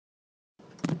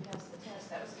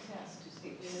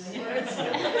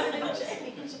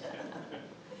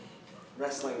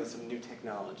wrestling with some new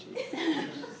technology.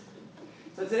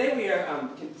 So today we are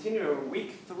continuing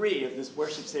week 3 of this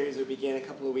worship series we began a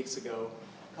couple of weeks ago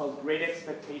called Great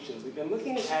Expectations. We've been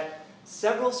looking at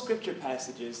several scripture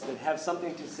passages that have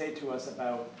something to say to us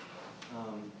about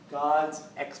God's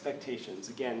expectations.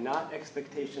 Again, not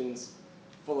expectations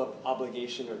full of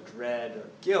obligation or dread or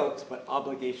guilt, but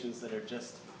obligations that are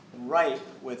just ripe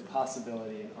with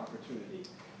possibility and opportunity.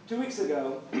 2 weeks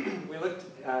ago, we looked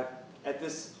at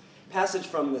this passage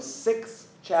from the 6th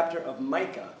chapter of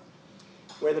Micah,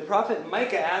 where the prophet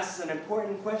Micah asks an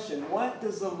important question: what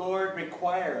does the Lord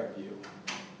require of you?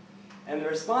 And the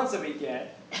response that we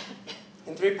get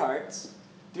in 3 parts: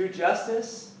 do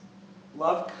justice,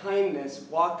 love kindness,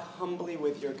 walk humbly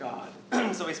with your God.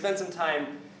 So we spent some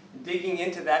time digging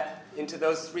into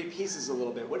those 3 pieces a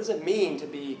little bit. What does it mean to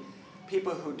be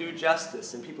people who do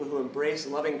justice, and people who embrace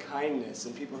loving kindness,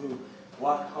 and people who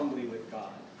walk humbly with God?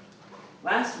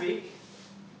 Last week,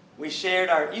 we shared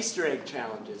our Easter egg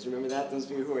challenges. Remember that? Those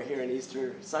of you who were here on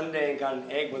Easter Sunday and got an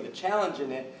egg with a challenge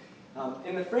in it.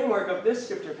 In the framework of this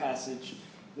scripture passage,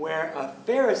 where a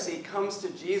Pharisee comes to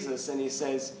Jesus and he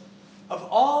says, of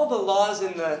all the laws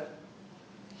in the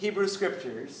Hebrew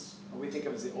scriptures, what we think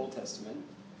of as the Old Testament,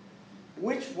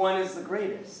 which one is the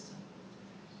greatest?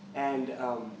 And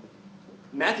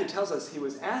Matthew tells us he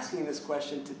was asking this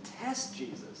question to test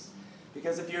Jesus.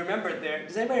 Because if you remember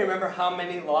does anybody remember how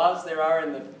many laws there are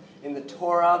in the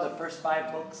Torah, the first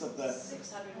 5 books of the...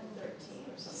 613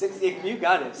 or something. 60, you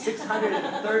got it.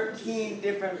 613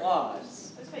 different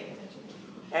laws. Let's pay attention.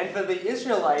 And for the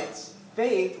Israelites,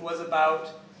 faith was about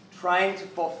trying to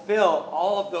fulfill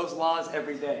all of those laws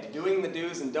every day, doing the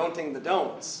do's and don'ting the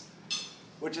don'ts,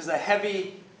 which is a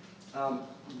heavy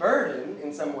burden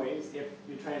in some ways if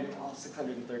you're trying to do all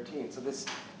 613. So this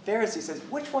Pharisee says,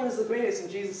 which one is the greatest? And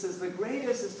Jesus says, the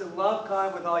greatest is to love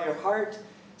God with all your heart,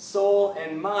 soul,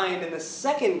 and mind. And the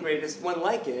second greatest, one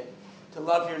like it, to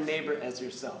love your neighbor as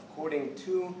yourself. Quoting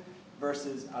 2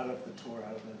 verses out of the Torah,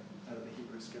 out of the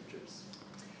Hebrew scriptures.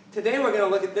 Today we're going to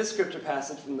look at this scripture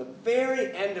passage from the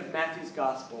very end of Matthew's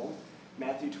Gospel,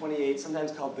 Matthew 28,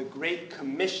 sometimes called the Great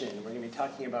Commission. We're going to be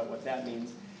talking about what that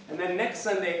means. And then next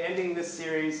Sunday, ending this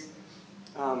series,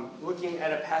 looking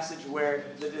at a passage where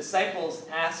the disciples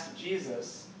asked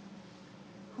Jesus,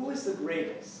 who is the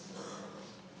greatest?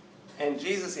 And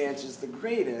Jesus answers, the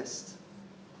greatest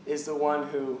is the one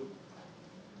who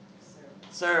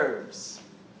serves.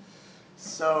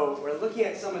 So we're looking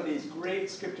at some of these great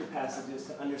scripture passages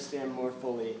to understand more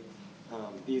fully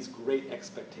these great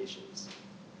expectations.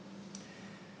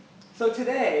 So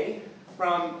today,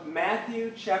 from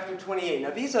Matthew chapter 28. Now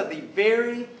these are the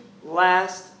very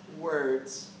last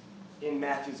words in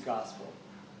Matthew's Gospel.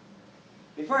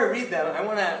 Before I read them, I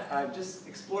want to just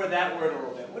explore that word a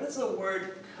little bit. What does the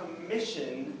word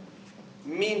commission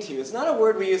mean to you? It's not a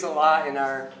word we use a lot in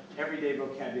our everyday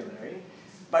vocabulary,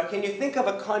 but can you think of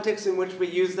a context in which we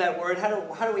use that word? How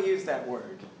do we use that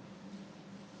word?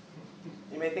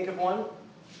 You may think of one?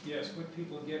 Yes, what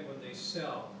people get when they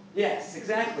sell. Yes,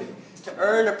 exactly. To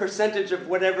earn a percentage of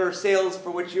whatever sales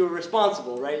for which you are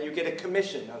responsible, right? You get a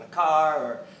commission on a car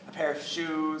or a pair of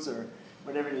shoes or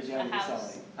whatever it is you happen to be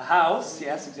selling. A house,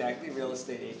 yes, exactly, real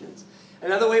estate agents.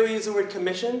 Another way we use the word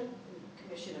commission?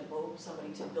 Commission a boat,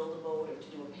 somebody to build a boat or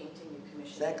to do a painting, you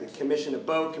commission. Exactly, commission a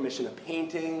boat, commission a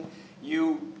painting.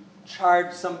 You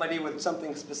charge somebody with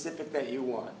something specific that you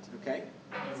want, okay?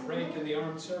 A rank in the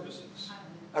armed services.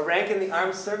 A rank in the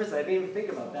armed services, I didn't even think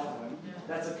about that one.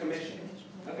 That's a commission.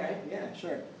 Okay, yeah,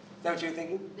 sure. Is that what you were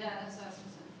thinking? Yeah, that's what I was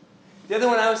saying. The other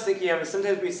one I was thinking of is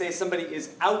sometimes we say somebody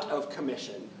is out of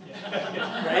commission.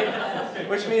 Right?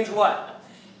 Which means what?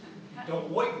 Don't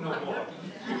wait no more.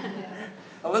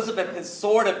 Elizabeth has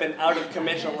sort of been out of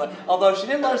commission, although she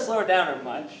didn't let us slow her down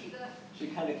much. She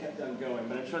kind of kept on going,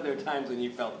 but I'm sure there are times when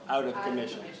you felt out of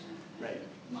commission. Right.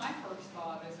 My first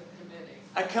thought is a committee.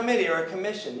 A committee or a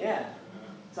commission, yeah.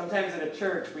 Sometimes in a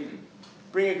church we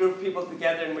bring a group of people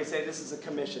together and we say this is a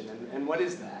commission. And what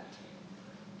is that?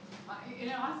 I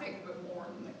think of it more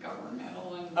in the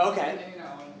governmental and, Okay.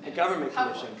 And A government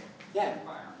public commission. Yeah.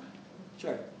 environment.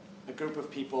 Sure. A group of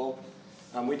people.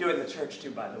 We do it in the church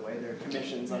too, by the way. There are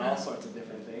commissions on all sorts of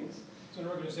different things. It's an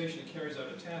organization that carries out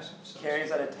a task.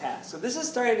 Carries out a task. So this is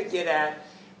starting to get at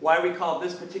why we call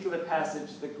this particular passage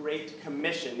the Great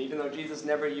Commission, even though Jesus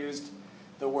never used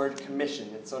the word commission.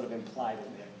 It's sort of implied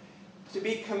in there. To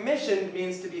be commissioned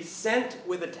means to be sent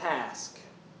with a task.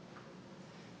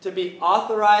 To be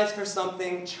authorized for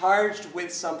something, charged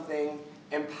with something,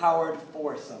 empowered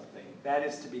for something. That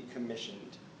is to be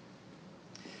commissioned.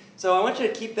 So I want you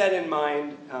to keep that in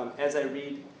mind as I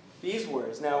read these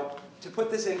words. Now, to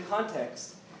put this in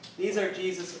context, These are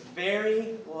Jesus'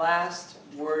 very last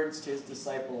words to his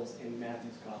disciples in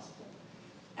Matthew's Gospel.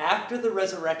 After the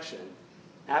resurrection,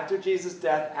 after Jesus'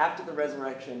 death, after the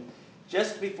resurrection,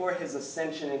 just before his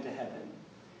ascension into heaven,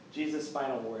 Jesus'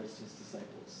 final words to his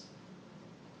disciples.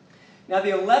 Now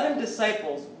the 11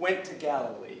 disciples went to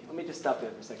Galilee. Let me just stop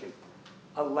there for a second.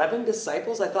 11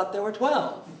 disciples? I thought there were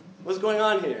 12. What's going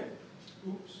on here?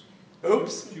 Oops.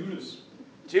 Oops. Judas.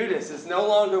 Judas is no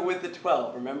longer with the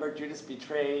 12. Remember, Judas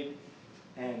betrayed,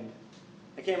 and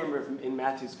I can't remember if in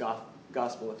Matthew's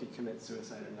Gospel if he commits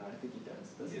suicide or not. I think he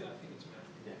does. Yeah, He? I think it's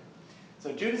Matthew. Yeah.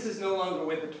 So Judas is no longer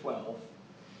with the 12.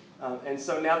 And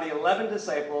so now the 11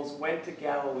 disciples went to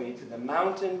Galilee, to the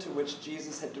mountain to which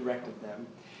Jesus had directed them.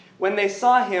 When they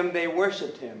saw him, they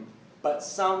worshipped him, but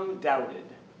some doubted,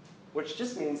 which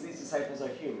just means these disciples are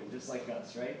human, just like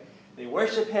us, right? They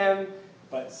worship him,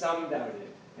 but some doubted.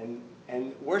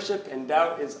 And worship and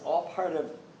doubt is all part of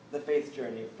the faith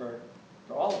journey for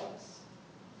all of us.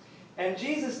 And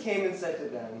Jesus came and said to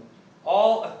them,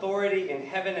 "All authority in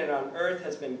heaven and on earth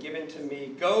has been given to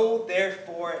me. Go,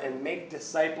 therefore, and make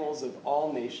disciples of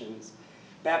all nations,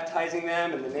 baptizing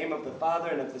them in the name of the Father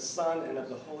and of the Son and of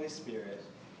the Holy Spirit,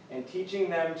 and teaching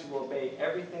them to obey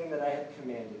everything that I have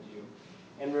commanded you.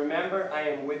 And remember, I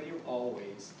am with you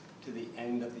always to the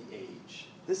end of the age."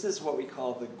 This is what we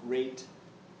call the Great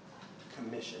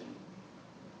Commission.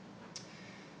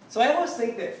 So I always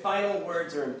think that final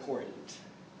words are important.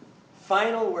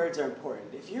 Final words are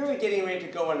important. If you're getting ready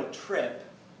to go on a trip,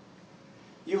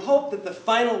 you hope that the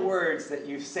final words that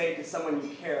you say to someone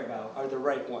you care about are the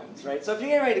right ones, right? So if you're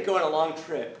getting ready to go on a long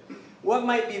trip, what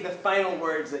might be the final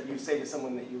words that you say to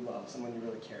someone that you love, someone you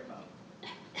really care about?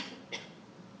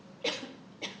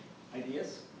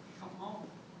 Ideas? Come home.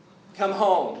 Come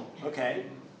home, okay.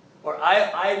 Or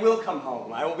I will come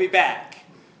home. I will be back.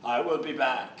 I will be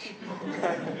back.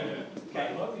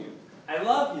 I love you. I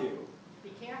love you.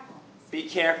 Be careful. Be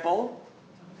careful.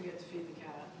 Don't forget to feed the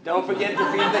cat. Don't forget to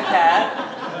feed the cat.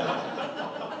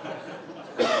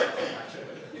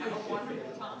 Have a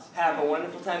wonderful time. Have a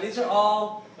wonderful time. These are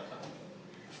all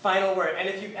final words. And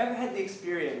if you've ever had the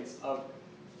experience of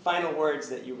final words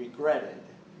that you regretted,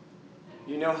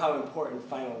 you know how important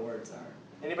final words are.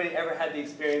 Anybody ever had the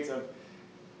experience of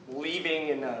leaving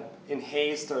in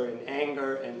haste or in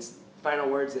anger and final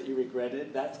words that you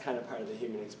regretted? That's kind of part of the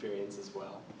human experience as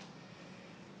well.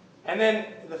 And then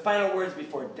the final words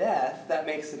before death, that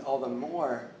makes it all the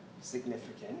more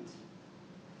significant.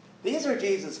 These are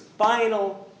Jesus'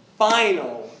 final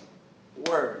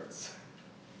words.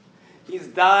 He's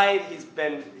died, he's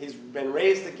been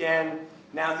raised again,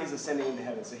 now he's ascending into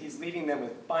heaven. So he's leaving them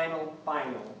with final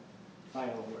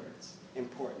words.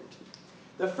 Important.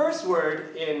 The first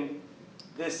word in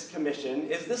this commission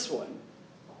is this one.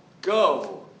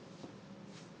 Go.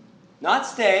 Not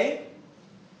stay,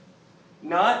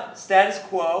 not status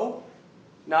quo,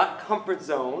 not comfort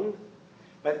zone,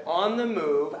 but on the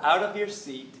move, out of your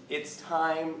seat, it's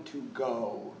time to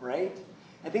go, right?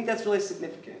 I think that's really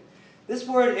significant. This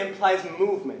word implies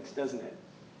movement, doesn't it?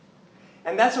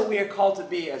 And that's what we are called to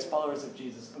be as followers of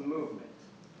Jesus, a movement.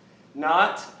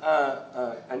 Not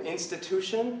an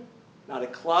institution, not a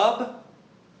club,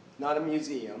 not a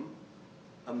museum,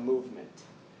 a movement.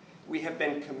 We have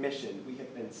been commissioned, we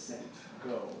have been sent.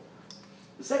 Go.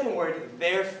 The second word,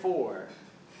 therefore.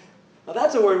 Well,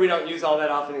 that's a word we don't use all that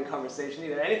often in conversation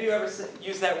either. Any of you ever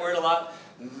use that word a lot?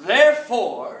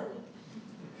 Therefore.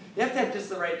 You have to have just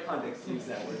the right context to use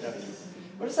that word, don't you?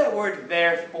 What does that word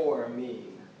therefore mean?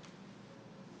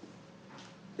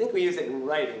 I think we use it in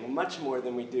writing much more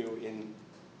than we do in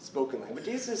spoken language.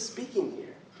 Jesus is speaking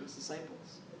here to his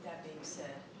disciples. With that being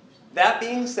said. That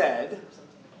being said,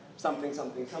 something,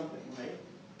 right?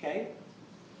 Okay?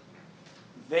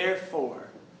 Therefore.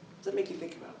 What does that make you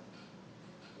think about?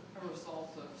 A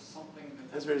result of something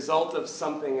that. As a result of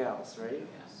something else, right?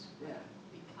 Yes. Yeah.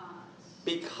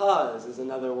 Because. Because is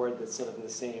another word that's sort of in the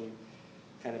same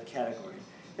kind of category.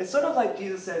 It's sort of like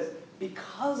Jesus says,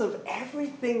 because of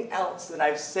everything else that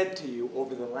I've said to you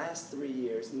over the last 3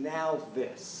 years, now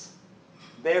this.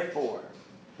 Therefore.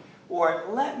 Or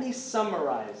let me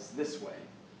summarize this way.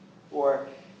 Or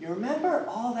you remember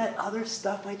all that other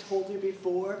stuff I told you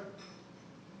before?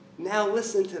 Now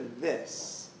listen to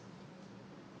this.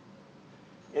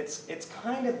 It's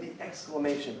kind of the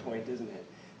exclamation point, isn't it?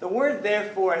 The word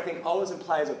therefore, I think, always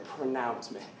implies a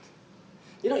pronouncement.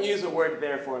 You don't use the word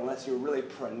therefore unless you're really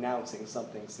pronouncing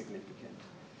something significant.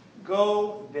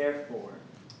 Go, therefore.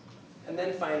 And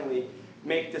then finally,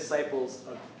 make disciples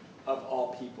of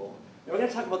all people. Now, we're going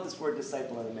to talk about this word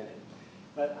disciple in a minute.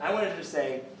 But I wanted to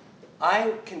say,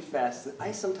 I confess that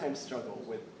I sometimes struggle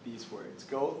with these words.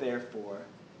 Go, therefore,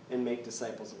 and make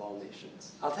disciples of all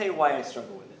nations. I'll tell you why I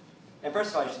struggle with it. And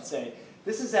first of all, I should say,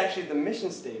 this is actually the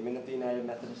mission statement of the United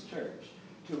Methodist Church,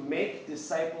 to make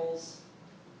disciples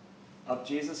of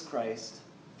Jesus Christ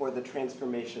for the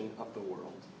transformation of the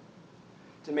world.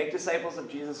 To make disciples of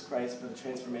Jesus Christ for the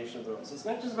transformation of the world. So it's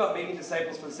not just about making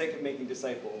disciples for the sake of making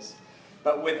disciples,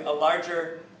 but with a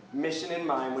larger mission in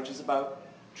mind, which is about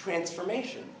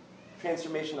transformation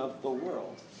of the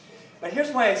world. But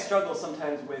here's why I struggle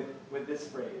sometimes with this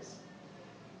phrase.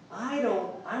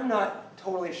 I'm not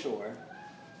totally sure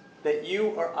that you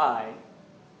or I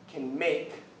can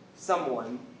make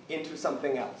someone into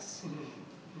something else.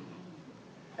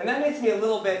 And that makes me a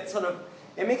little bit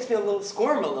it makes me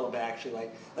squirm a little bit actually.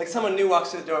 Like someone new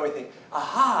walks through the door and we think,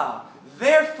 aha,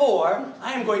 therefore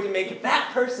I am going to make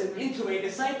that person into a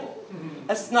disciple.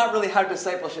 That's not really how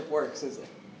discipleship works, is it?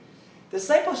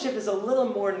 Discipleship is a little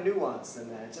more nuanced than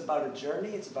that. It's about a journey,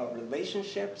 it's about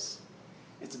relationships,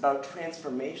 it's about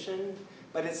transformation,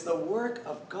 but it's the work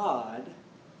of God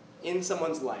in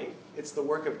someone's life. It's the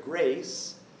work of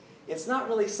grace. It's not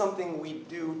really something we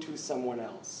do to someone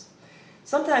else.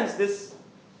 Sometimes this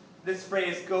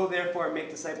phrase, go therefore and make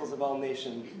disciples of all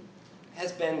nations,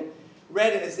 has been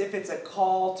read as if it's a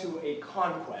call to a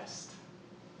conquest,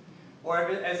 or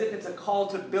as if it's a call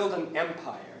to build an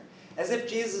empire, as if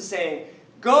Jesus is saying,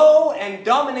 go and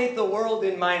dominate the world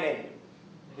in my name.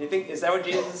 You think, is that what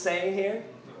Jesus is saying here?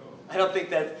 I don't think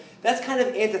that's kind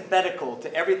of antithetical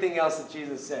to everything else that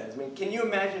Jesus says. I mean, can you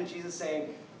imagine Jesus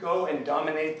saying, go and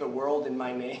dominate the world in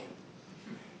my name?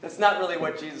 That's not really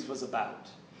what Jesus was about.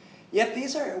 Yet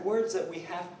these are words that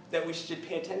we should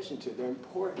pay attention to. They're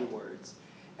important words.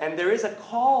 And there is a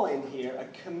call in here, a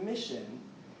commission,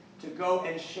 to go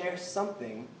and share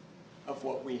something of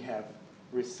what we have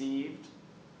received,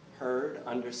 heard,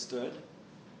 understood,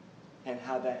 and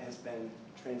how that has been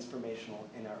transformational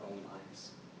in our own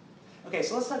lives. Okay,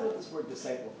 so let's talk about this word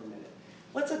disciple for a minute.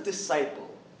 What's a disciple?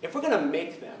 If we're going to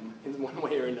make them in one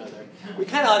way or another, we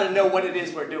kind of ought to know what it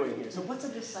is we're doing here. So what's a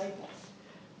disciple?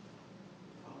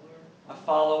 A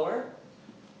follower.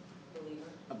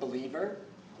 A believer.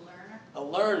 A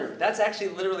learner. That's actually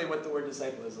literally what the word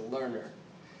disciple is, a learner.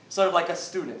 Sort of like a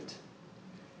student.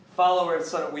 Follower is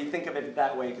sort of, we think of it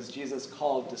that way because Jesus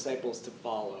called disciples to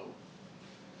follow.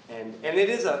 And it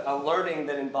is a learning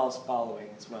that involves following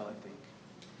as well, I think.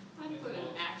 I'd put an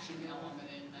action element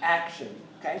in there. Action,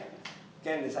 okay?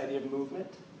 Again, this idea of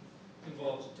movement.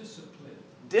 Involves discipline.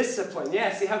 Discipline,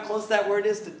 yeah. See how close that word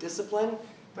is to discipline?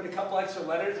 Put a couple extra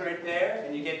letters right there,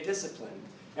 and you get discipline.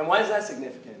 And why is that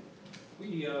significant?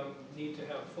 We need to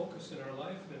have focus in our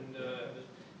life and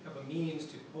have a means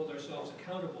to hold ourselves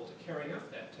accountable to carrying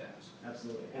out that task.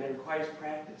 Absolutely. And it requires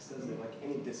practice, doesn't it? Like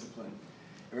any discipline.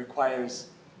 It requires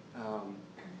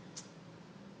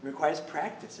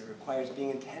practice. It requires being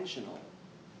intentional.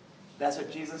 That's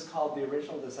what Jesus called the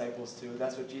original disciples to.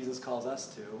 That's what Jesus calls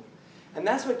us to. And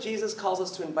that's what Jesus calls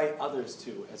us to invite others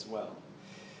to as well.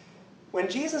 When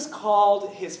Jesus called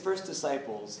his first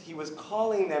disciples, he was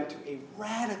calling them to a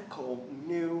radical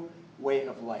new way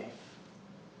of life.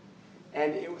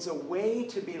 And it was a way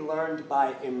to be learned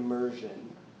by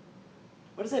immersion.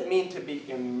 What does it mean to be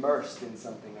immersed in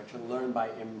something or to learn by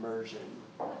immersion?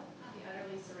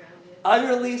 Utterly surrounded.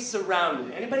 Utterly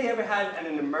surrounded. Anybody ever had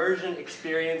an immersion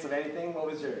experience of anything? What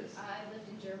was yours? I lived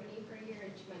in Germany for a year,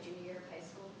 into my junior year of high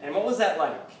school. And what was that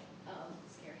like?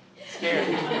 Scary.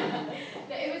 Scary.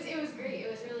 No, it was great.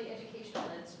 It was really educational.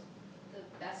 It's the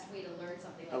best way to learn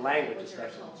something like A language, or a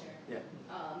especially. culture. Yeah.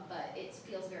 But it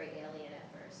feels very alien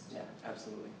at first. Yeah,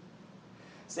 absolutely.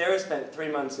 Sarah spent 3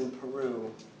 months in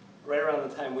Peru right around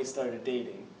the time we started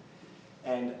dating.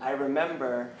 And I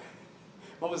remember,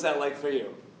 what was that like for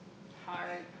you?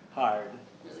 Hard, Hard.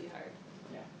 really hard.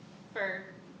 Yeah. For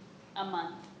a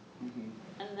month. Mm-hmm.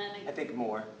 And then I think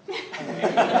more.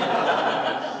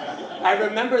 I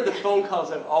remember the phone calls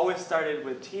have always started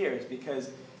with tears because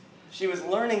she was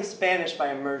learning Spanish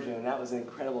by immersion, and that was an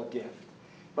incredible gift.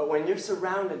 But when you're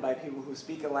surrounded by people who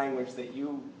speak a language that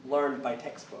you learned by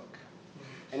textbook,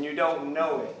 and you don't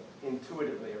know it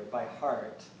intuitively or by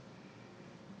heart,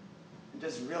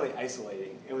 just really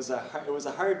isolating. It was a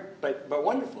hard but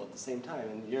wonderful at the same time,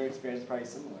 and your experience is probably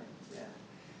similar. Yeah.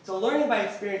 So learning by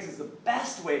experience is the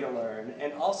best way to learn,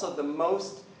 and also the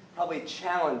most probably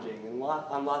challenging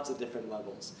on lots of different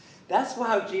levels. That's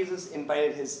how Jesus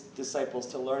invited his disciples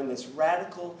to learn this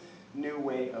radical new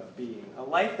way of being. A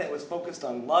life that was focused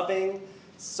on loving,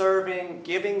 serving,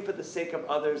 giving for the sake of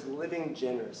others, living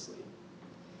generously.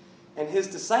 And his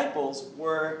disciples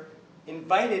were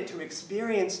invited to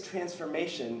experience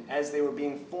transformation as they were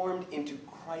being formed into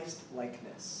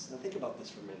Christ-likeness. Now think about this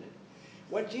for a minute.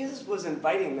 what Jesus was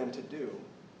inviting them to do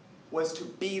was to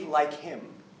be like him.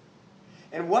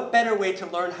 And what better way to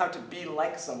learn how to be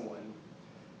like someone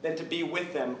than to be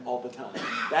with them all the time?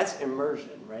 That's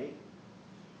immersion, right?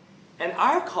 And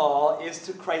our call is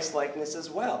to Christ-likeness as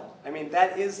well. I mean,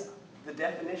 that is the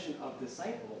definition of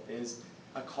disciple, is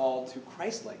a call to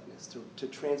Christ-likeness, to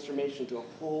transformation, to a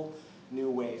whole new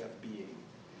way of being.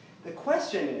 The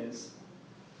question is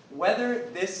whether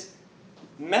this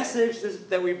message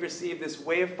that we've received, this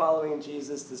way of following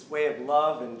Jesus, this way of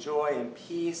love and joy and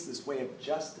peace, this way of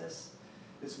justice,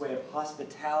 this way of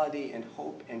hospitality and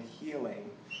hope and healing,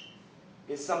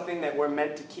 is something that we're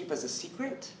meant to keep as a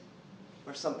secret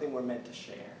or something we're meant to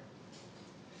share.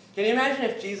 Can you imagine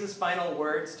if Jesus' final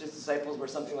words to his disciples were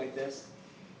something like this?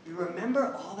 You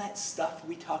remember all that stuff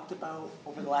we talked about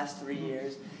over the last 3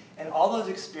 years and all those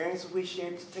experiences we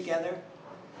shared together?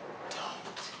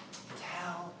 Don't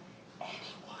tell anyone.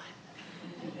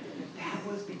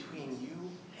 That was between you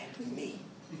and me.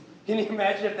 Can you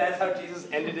imagine if that's how Jesus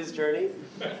ended his journey?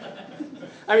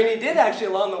 I mean, he did actually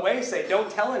along the way say, don't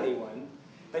tell anyone.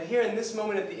 But here in this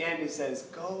moment at the end, he says,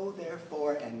 go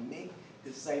therefore and make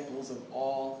disciples of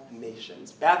all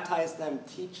nations. Baptize them,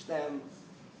 teach them,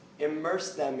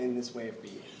 immerse them in this way of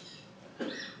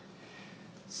being.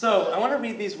 So I want to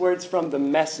read these words from the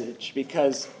Message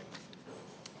because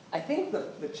I think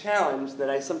the challenge that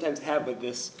I sometimes have with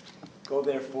this go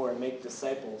therefore and make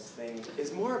disciples thing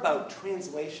is more about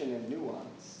translation and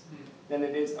nuance than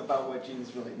it is about what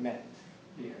Jesus really meant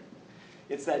here.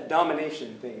 It's that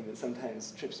domination thing that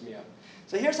sometimes trips me up.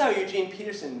 So here's how Eugene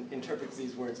Peterson interprets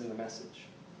these words in the Message.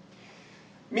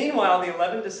 Meanwhile, the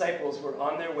 11 disciples were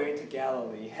on their way to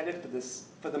Galilee, headed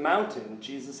for the mountain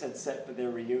Jesus had set for their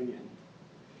reunion.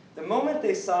 The moment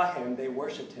they saw him, they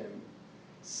worshipped him.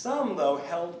 Some, though,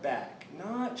 held back,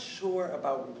 not sure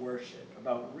about worship,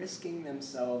 about risking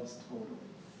themselves totally.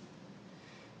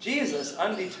 Jesus,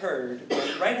 undeterred,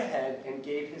 went right ahead and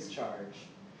gave his charge.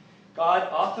 God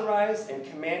authorized and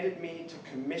commanded me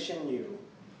to commission you.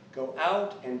 Go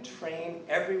out and train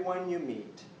everyone you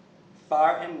meet,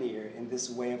 far and near, in this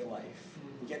way of life.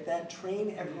 You get that?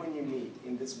 Train everyone you meet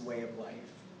in this way of life.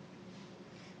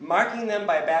 Marking them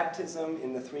by baptism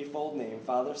in the threefold name,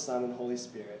 Father, Son, and Holy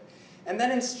Spirit. And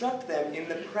then instruct them in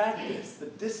the practice, the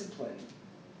discipline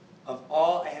of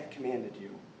all I have commanded you.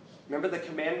 Remember the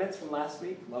commandments from last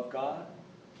week? Love God,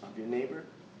 love your neighbor.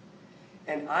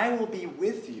 And I will be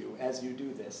with you as you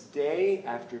do this, day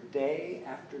after day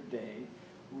after day,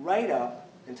 right up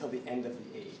until the end of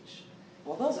the age.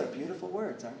 Well, those are beautiful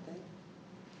words, aren't they?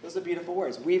 Those are beautiful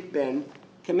words. We've been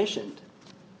commissioned.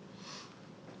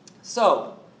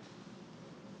 So,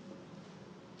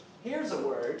 here's a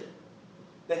word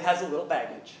that has a little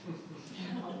baggage.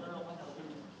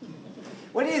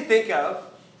 What do you think of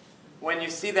when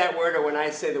you see that word or when I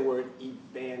say the word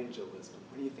evangelism?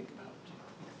 What do you think about?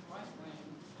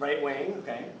 Right wing,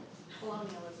 okay.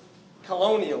 Colonialism.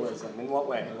 Colonialism, in what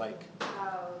way? Like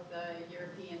How the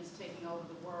Europeans taking over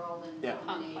the world and yeah,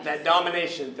 dominating. that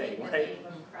domination thing, in the right? name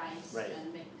of Christ Right.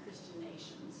 and making Christian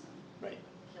nations and Right.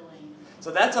 killing. So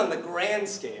that's on the grand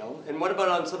scale. And what about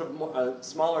on sort of more,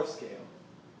 smaller scale?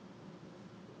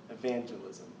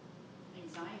 Evangelism.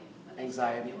 Anxiety. When they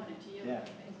Anxiety. start doing it to you. Yeah.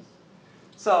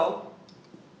 So,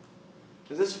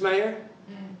 is this familiar?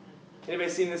 Anybody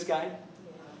seen this guy?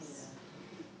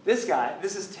 This guy,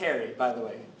 this is Terry, by the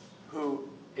way, who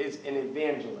is an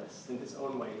evangelist in his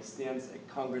own way. He stands at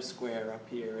Congress Square up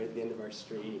here at the end of our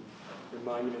street, the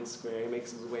Monument Square. He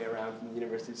makes his way around from the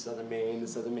University of Southern Maine, the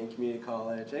Southern Maine Community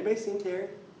College. Anybody seen Terry?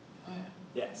 Oh,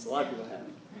 yeah. Yes, a lot of people have.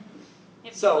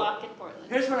 If So, you walk in Portland.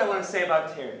 Here's what I want to say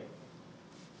about Terry.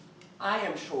 I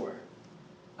am sure,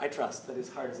 I trust, that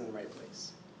his heart is in the right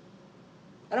place.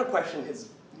 I don't question his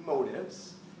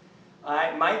motives.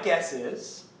 My guess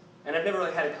is, and I've never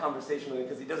really had a conversation with him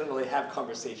because he doesn't really have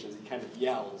conversations. He kind of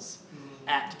yells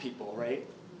at people, right?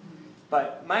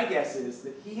 But my guess is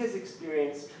that he has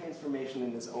experienced transformation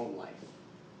in his own life.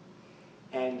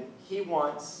 And he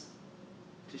wants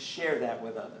to share that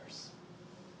with others.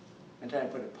 I'm trying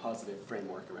to put a positive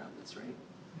framework around this, right?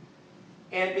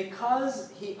 And because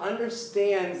he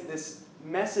understands this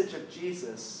message of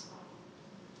Jesus,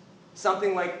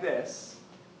 something like this,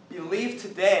 believe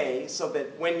today so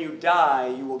that when you die,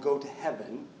 you will go to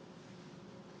heaven.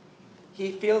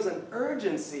 He feels an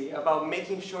urgency about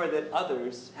making sure that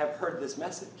others have heard this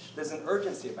message. There's an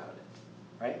urgency about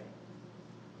it, right?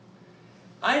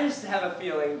 I just have a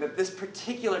feeling that this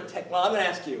particular well, I'm going to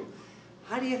ask you,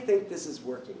 how do you think this is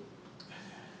working?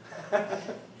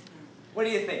 What do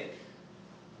you think?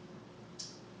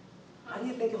 How do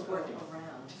you think it's working?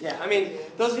 Yeah, I mean,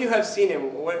 those of you who have seen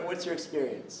him, what's your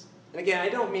experience? And again, I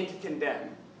don't mean to condemn,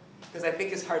 because I think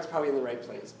his heart's probably in the right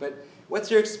place. But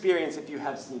what's your experience if you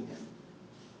have seen him?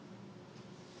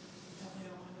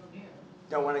 Definitely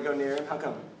Don't don't want to go near him. want to go near him? How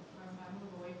come? I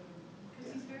move away from,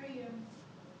 because he's very,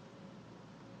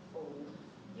 Old.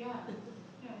 yeah,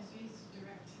 he's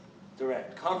direct.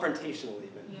 Direct, confrontational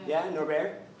even. Yeah. Yeah,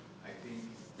 Norbert? I think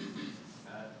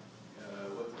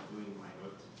what he's doing might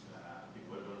not,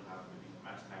 people don't have maybe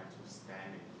much time to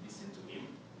stand and listen to him.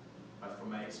 But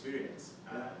from my experience,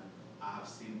 Yeah. I have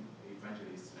seen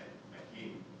evangelists like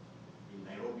him in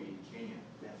Nairobi, in Kenya.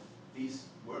 Yeah. This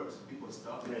works, people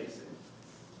stop and Right. listen.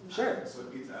 Sure. So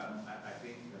it's, I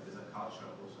think that there's a culture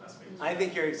also aspect. I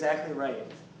think you're exactly right.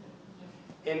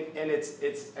 And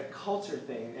it's a culture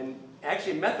thing. And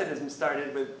actually Methodism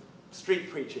started with street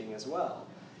preaching as well.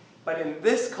 But in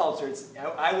this culture,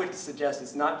 I would suggest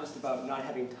it's not just about not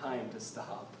having time to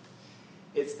stop.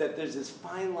 It's that there's this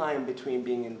fine line between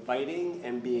being inviting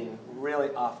and being really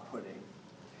off-putting.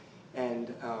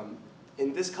 And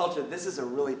in this culture, this is a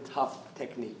really tough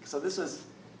technique. So this is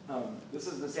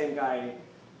the same guy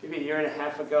maybe a year and a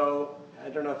half ago. I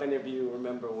don't know if any of you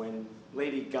remember when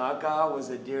Lady Gaga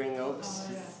was at Deering Oaks,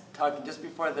 Oh, yeah. talking just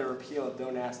before the repeal of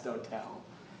Don't Ask, Don't Tell.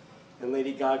 And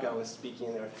Lady Gaga was speaking,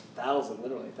 and there were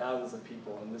literally thousands of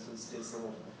people, and this was his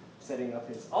little setting up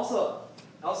his. Also,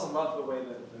 I also love the way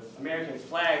that the American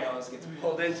flag always gets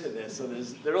pulled into this, so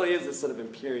there really is this sort of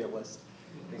imperialist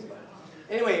thing about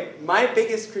it. Anyway, my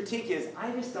biggest critique is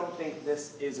I just don't think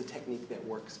this is a technique that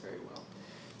works very well.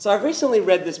 So I've recently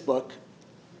read this book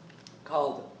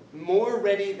called More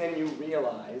Ready Than You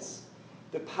Realize,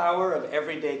 The Power of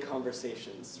Everyday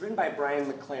Conversations. It's written by Brian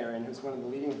McLaren, who's one of the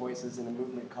leading voices in a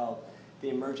movement called the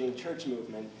Emerging Church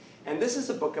Movement. And this is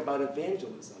a book about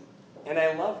evangelism, and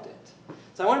I loved it.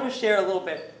 So I wanted to share a little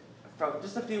bit from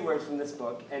just a few words from this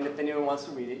book, and if anyone wants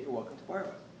to read it, you're welcome to borrow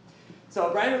it. So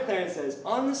Brian McLaren says,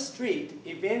 on the street,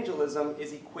 evangelism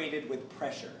is equated with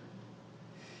pressure.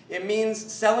 It means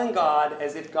selling God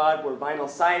as if God were vinyl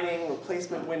siding,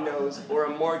 replacement windows, or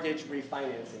a mortgage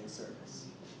refinancing service.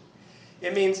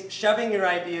 It means shoving your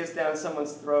ideas down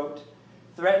someone's throat,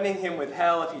 threatening him with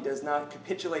hell if he does not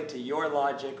capitulate to your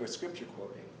logic or scripture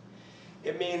quoting.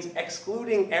 It means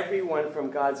excluding everyone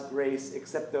from God's grace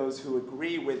except those who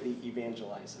agree with the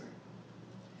evangelizer.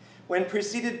 When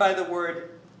preceded by the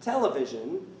word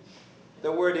television,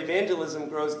 the word evangelism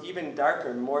grows even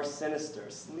darker, more sinister,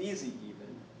 sleazy even.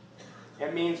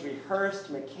 It means rehearsed,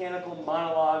 mechanical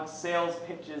monologues, sales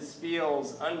pitches,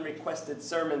 spiels, unrequested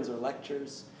sermons or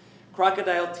lectures,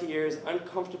 crocodile tears,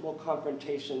 uncomfortable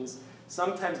confrontations,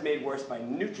 sometimes made worse by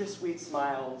nutri-sweet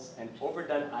smiles and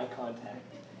overdone eye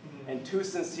contact, and too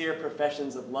sincere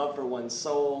professions of love for one's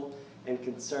soul and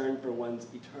concern for one's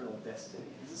eternal destiny.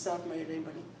 Does this sound familiar to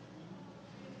anybody?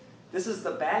 This is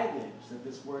the baggage that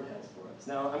this word has for us.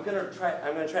 Now, I'm going to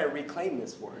try to reclaim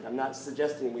this word. I'm not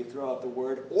suggesting we throw out the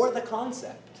word or the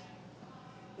concept.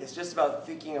 It's just about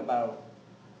thinking about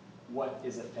what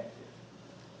is effective.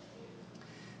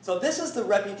 So this is the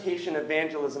reputation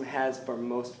evangelism has for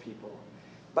most people.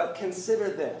 But consider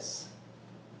this.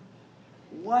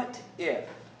 What if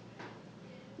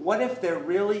there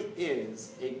really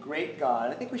is a great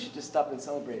God? I think we should just stop and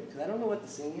celebrate, because I don't know what the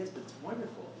singing is, but it's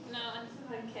wonderful. No, it's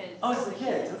the kids. Oh, it's the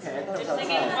kids. Okay, I thought it They're was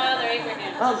singing outside. Father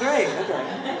Abraham. Oh, great.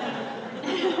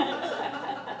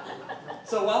 Okay.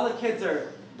 So while the kids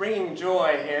are bringing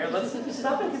joy here, let's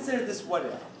stop and consider this what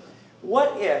if.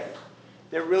 What if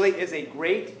there really is a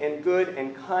great and good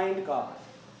and kind God,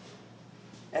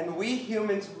 and we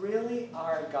humans really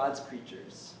are God's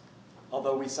creatures,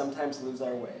 although we sometimes lose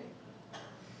our way?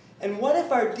 And what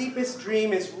if our deepest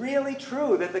dream is really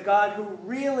true, that the God who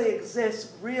really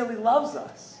exists really loves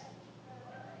us?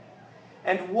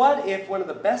 And what if one of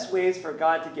the best ways for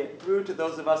God to get through to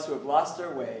those of us who have lost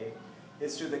our way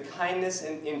is through the kindness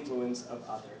and influence of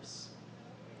others?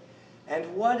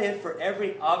 And what if for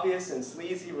every obvious and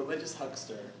sleazy religious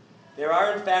huckster, there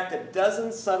are in fact a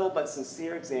dozen subtle but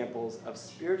sincere examples of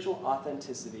spiritual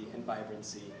authenticity and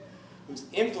vibrancy, whose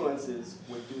influences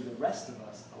would do the rest of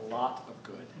us a lot of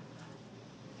good?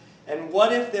 And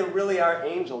what if there really are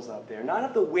angels out there, not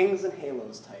of the wings and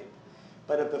halos type,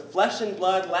 but of the flesh and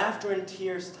blood, laughter and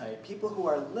tears type, people who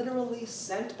are literally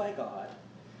sent by God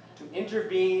to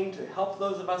intervene, to help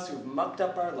those of us who've mucked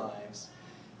up our lives,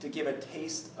 to give a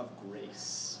taste of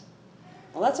grace?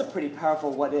 Well, that's a pretty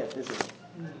powerful what if, isn't it?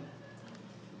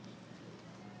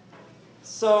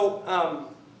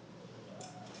 So,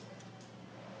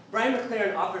 Brian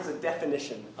McLaren offers a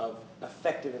definition of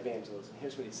effective evangelism.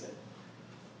 Here's what he said.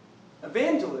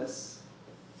 Evangelists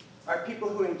are people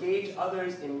who engage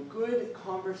others in good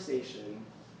conversation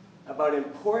about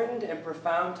important and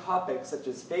profound topics such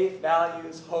as faith,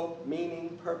 values, hope,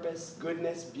 meaning, purpose,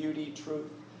 goodness, beauty, truth,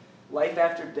 life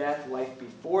after death, life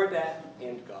before death,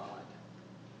 and God.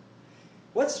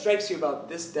 What strikes you about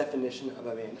this definition of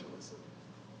evangelism?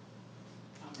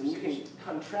 And you can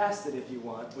contrast it, if you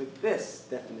want, with this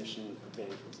definition of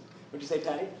evangelism. What'd you say,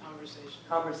 Patty? Conversation.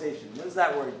 Conversation. What does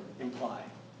that word imply?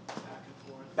 Back and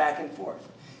forth. Back and forth.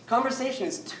 Conversation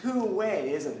is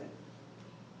two-way, isn't it?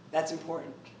 That's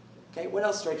important. Okay, what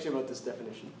else strikes you about this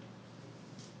definition?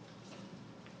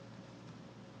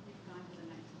 You've gone to the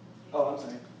next one. Oh, I'm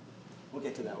sorry. We'll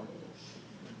get to that one.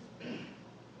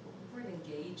 Word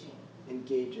engaging.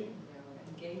 Engaging.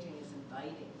 Engaging is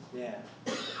inviting. Yeah.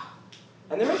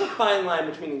 And there is a fine line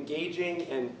between engaging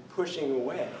and pushing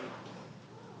away,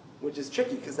 which is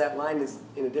tricky because that line is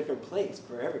in a different place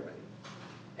for everybody.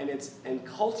 And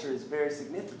culture is very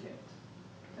significant,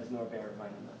 as Norbert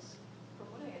reminded us. From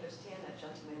what I understand, that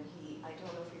gentleman, I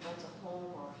don't know if he rents a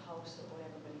home or a house or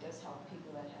whatever, but he does help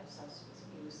people that have substance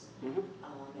abuse. Mm-hmm.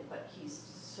 But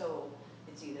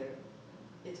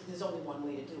there's only one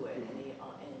way to do it, and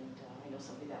I know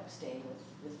somebody that was staying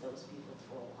with those people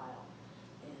for a while,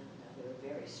 and they were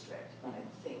very strict, but I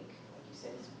think, like you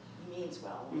said, he means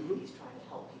well, and he's trying to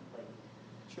help people,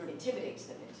 Sure. intimidates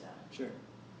them into. Sure.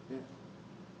 Yeah.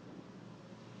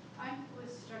 I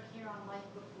was struck here on life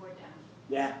before death,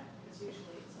 Yeah. because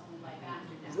usually it's only life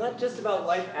after death. It's not just about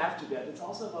life after death, it's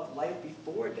also about life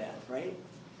before death, right?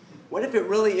 What if it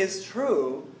really is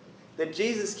true that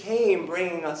Jesus came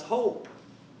bringing us hope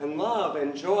and love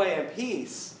and joy and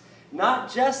peace,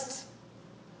 not just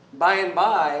by and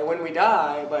by when we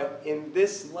die, but in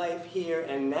this life here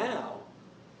and now?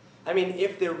 I mean,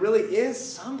 if there really is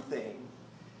something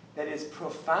that is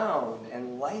profound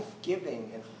and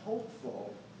life-giving and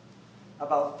hopeful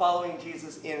about following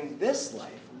Jesus in this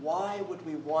life, why would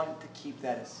we want to keep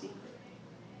that a secret?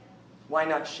 Why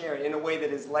not share it in a way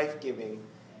that is life-giving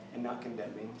and not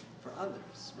condemning for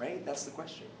others, right? That's the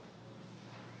question.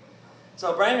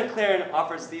 So Brian McLaren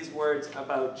offers these words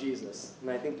about Jesus, and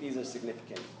I think these are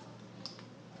significant.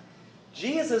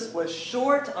 Jesus was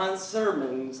short on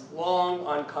sermons, long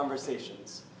on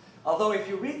conversations. Although if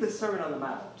you read the Sermon on the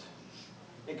Mount,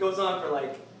 it goes on for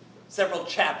like several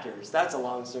chapters. That's a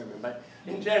long sermon. But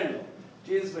in general,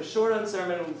 Jesus was short on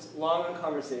sermons, long on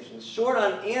conversations. Short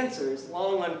on answers,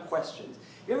 long on questions.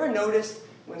 You ever noticed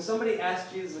when somebody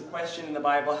asks Jesus a question in the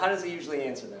Bible, how does he usually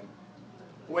answer them?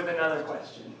 With another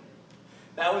question.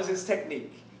 That was his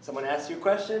technique. Someone asks you a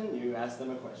question, you ask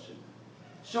them a question.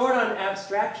 Short on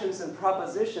abstractions and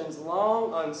propositions,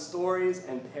 long on stories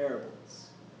and parables.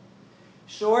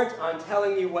 Short on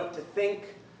telling you what to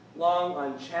think, long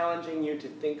on challenging you to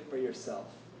think for yourself.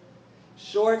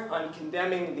 Short on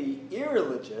condemning the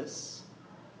irreligious,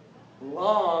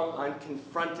 long on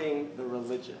confronting the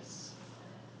religious.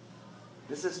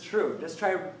 This is true. Just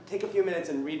take a few minutes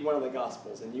and read one of the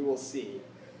Gospels, and you will see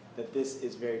that this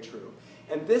is very true.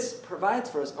 And this provides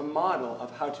for us a model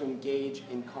of how to engage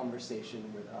in conversation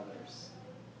with others.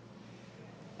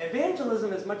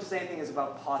 Evangelism, as much as anything, is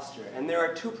about posture. And there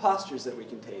are two postures that we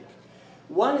can take.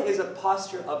 One is a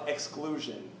posture of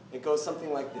exclusion. It goes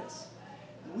something like this.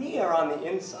 We are on the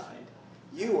inside.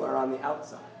 You are on the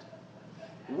outside.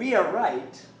 We are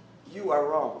right. You are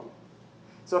wrong.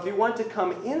 So if you want to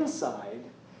come inside,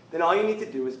 then all you need to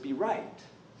do is be right.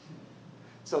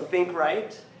 So think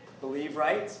right, believe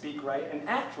right, speak right, and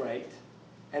act right,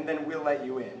 and then we'll let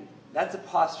you in. That's a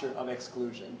posture of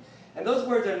exclusion. And those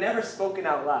words are never spoken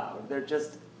out loud. They're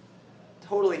just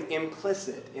totally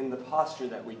implicit in the posture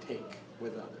that we take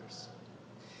with others.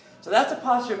 So that's a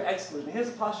posture of exclusion. Here's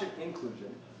a posture of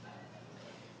inclusion.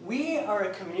 We are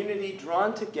a community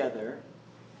drawn together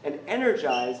and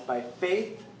energized by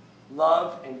faith,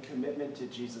 love, and commitment to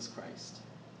Jesus Christ.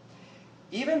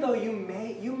 Even though you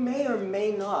may or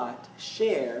may not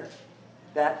share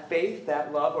that faith,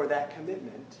 that love, or that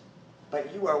commitment,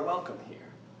 but you are welcome here.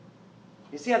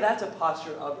 You see how that's a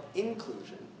posture of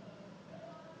inclusion.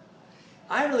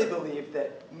 I really believe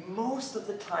that most of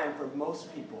the time for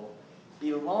most people,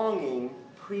 belonging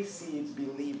precedes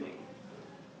believing.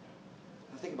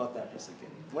 Now think about that for a second.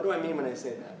 What do I mean when I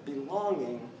say that?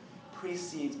 Belonging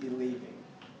precedes believing.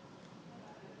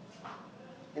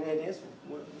 Any ideas?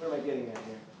 What am I getting at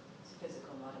here? It's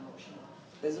physical, not emotional.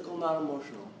 Physical, not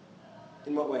emotional.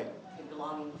 In what way? You're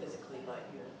belonging physically, but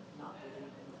you're not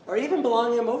believing. Or even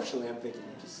belonging emotionally, I'm thinking.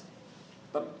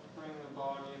 But Bring the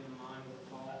body and the mind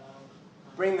will follow.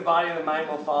 bring the body and the mind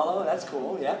will follow. That's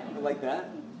cool. Yeah, I like that.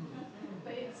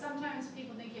 But sometimes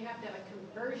people think you have to have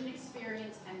a conversion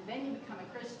experience and then you become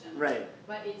a Christian. Right.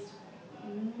 But it's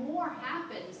more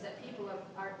happens that people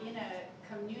are in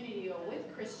a community or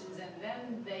with Christians and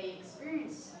then they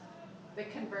experience the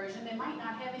conversion, they might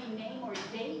not have any name or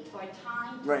date or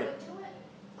time to Right. put to it.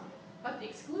 But the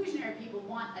exclusionary people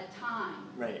want a time,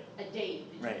 Right. a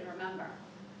date that you Right. can remember,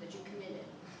 that you committed.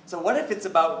 So what if it's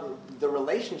about the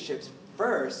relationships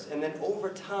first, and then over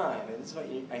time, and this is what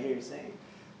I hear you saying,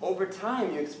 over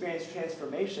time you experience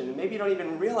transformation, and maybe you don't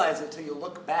even realize it until you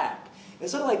look back.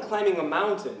 It's sort of like climbing a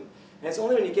mountain, and it's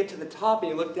only when you get to the top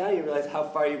and you look down you realize how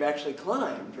far you've actually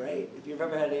climbed, right? If you've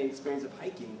ever had any experience of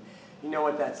hiking, you know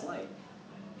what that's like.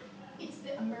 It's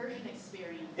the immersion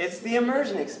experience. It's the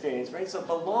immersion experience, right? So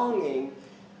belonging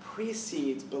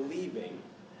precedes believing.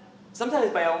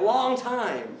 Sometimes by a long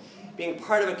time, being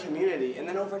part of a community, and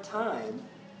then over time,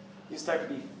 you start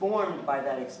to be formed by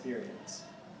that experience.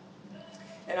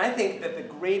 And I think that the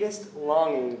greatest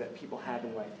longing that people have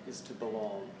in life is to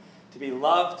belong, to be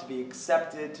loved, to be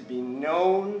accepted, to be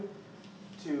known,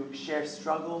 to share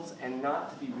struggles, and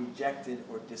not to be rejected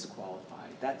or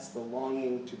disqualified. That's the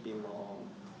longing to belong,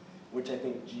 which I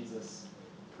think Jesus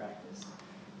practiced.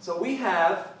 So we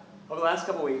have, over the last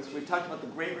couple of weeks, we've talked about the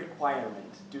great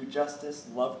requirement: do justice,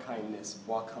 love kindness,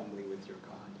 walk humbly with your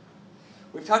God.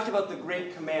 We've talked about the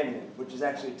great commandment, which is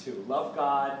actually two: love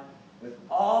God with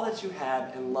all that you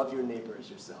have and love your neighbor as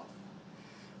yourself.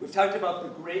 We've talked about the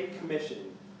great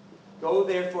commission: go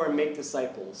therefore and make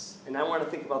disciples. And I want to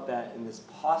think about that in this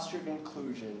posture of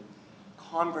inclusion,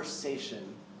 conversation,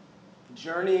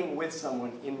 journeying with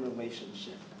someone in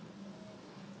relationship.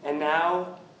 And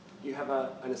now you have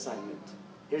an assignment.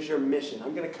 Here's your mission.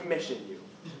 I'm going to commission you.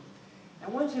 I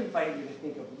want to invite you to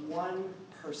think of one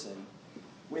person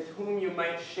with whom you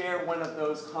might share one of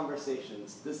those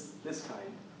conversations, this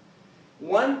kind.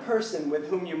 One person with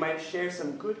whom you might share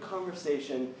some good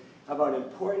conversation about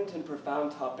important and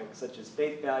profound topics such as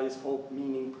faith, values, hope,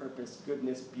 meaning, purpose,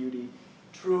 goodness, beauty,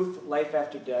 truth, life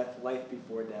after death, life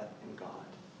before death, and God.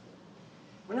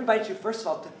 I want to invite you, first of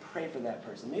all, to pray for that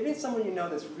person. Maybe it's someone you know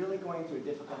that's really going through a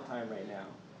difficult time right now.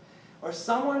 Or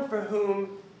someone for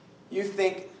whom you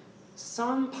think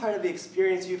some part of the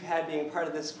experience you've had being part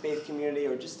of this faith community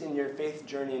or just in your faith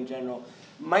journey in general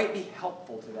might be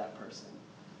helpful to that person,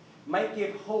 might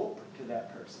give hope to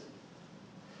that person.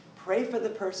 Pray for the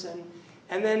person,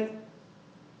 and then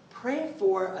pray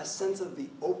for a sense of the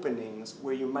openings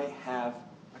where you might have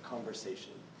a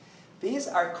conversation. These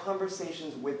are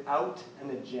conversations without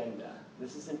an agenda.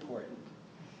 This is important.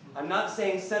 I'm not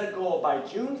saying set a goal by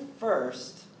June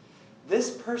 1st,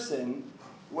 this person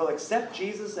will accept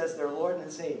Jesus as their Lord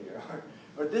and Savior,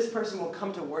 or this person will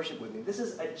come to worship with me. This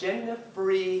is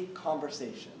agenda-free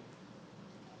conversation.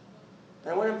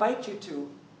 And I want to invite you to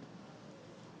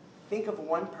think of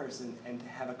one person and to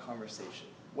have a conversation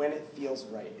when it feels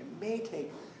right. It may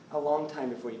take a long time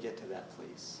before you get to that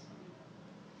place.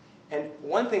 And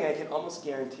one thing I can almost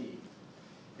guarantee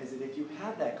is that if you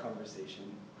have that conversation,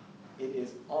 it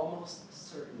is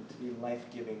almost certain to be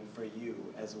life-giving for you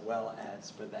as well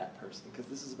as for that person, because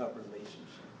this is about relationship,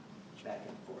 back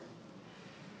and forth.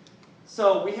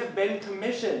 So we have been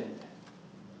commissioned.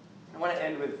 I want to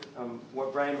end with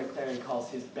what Brian McLaren calls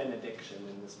his benediction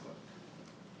in this book.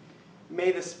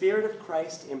 May the Spirit of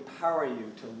Christ empower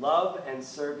you to love and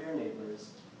serve your neighbors,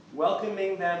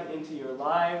 welcoming them into your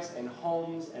lives and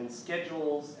homes and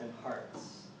schedules and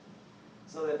hearts,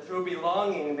 so that through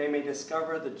belonging they may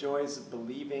discover the joys of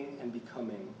believing and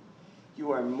becoming.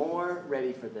 You are more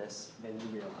ready for this than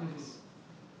you realize.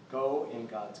 Go in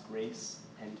God's grace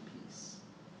and peace.